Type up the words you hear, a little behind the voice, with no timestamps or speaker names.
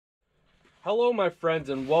Hello my friends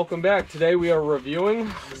and welcome back. Today we are reviewing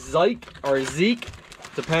ZIKEE or ZIKEE,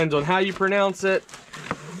 depends on how you pronounce it.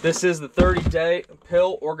 This is the 30-day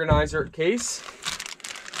pill organizer case.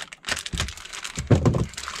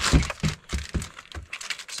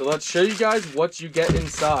 So let's show you guys what you get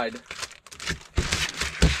inside.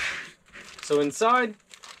 So inside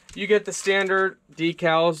you get the standard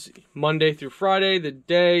decals Monday through Friday, the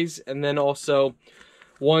days, and then also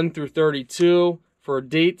 1 through 32 for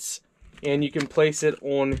dates. And you can place it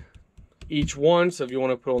on each one. So if you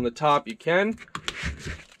want to put it on the top, you can.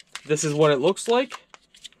 This is what it looks like.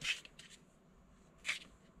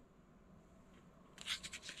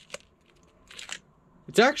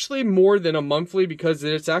 It's actually more than a monthly because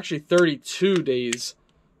it's actually 32 days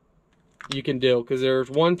you can do. Because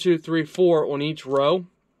there's 1, 2, 3, 4 on each row.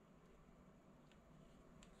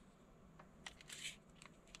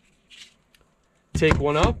 Take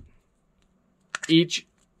one up. Each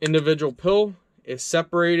individual pill is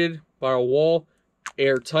separated by a wall,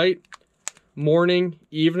 airtight, morning,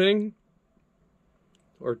 evening,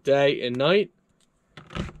 or day and night.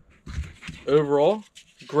 Overall,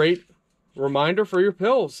 great reminder for your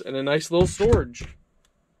pills and a nice little storage.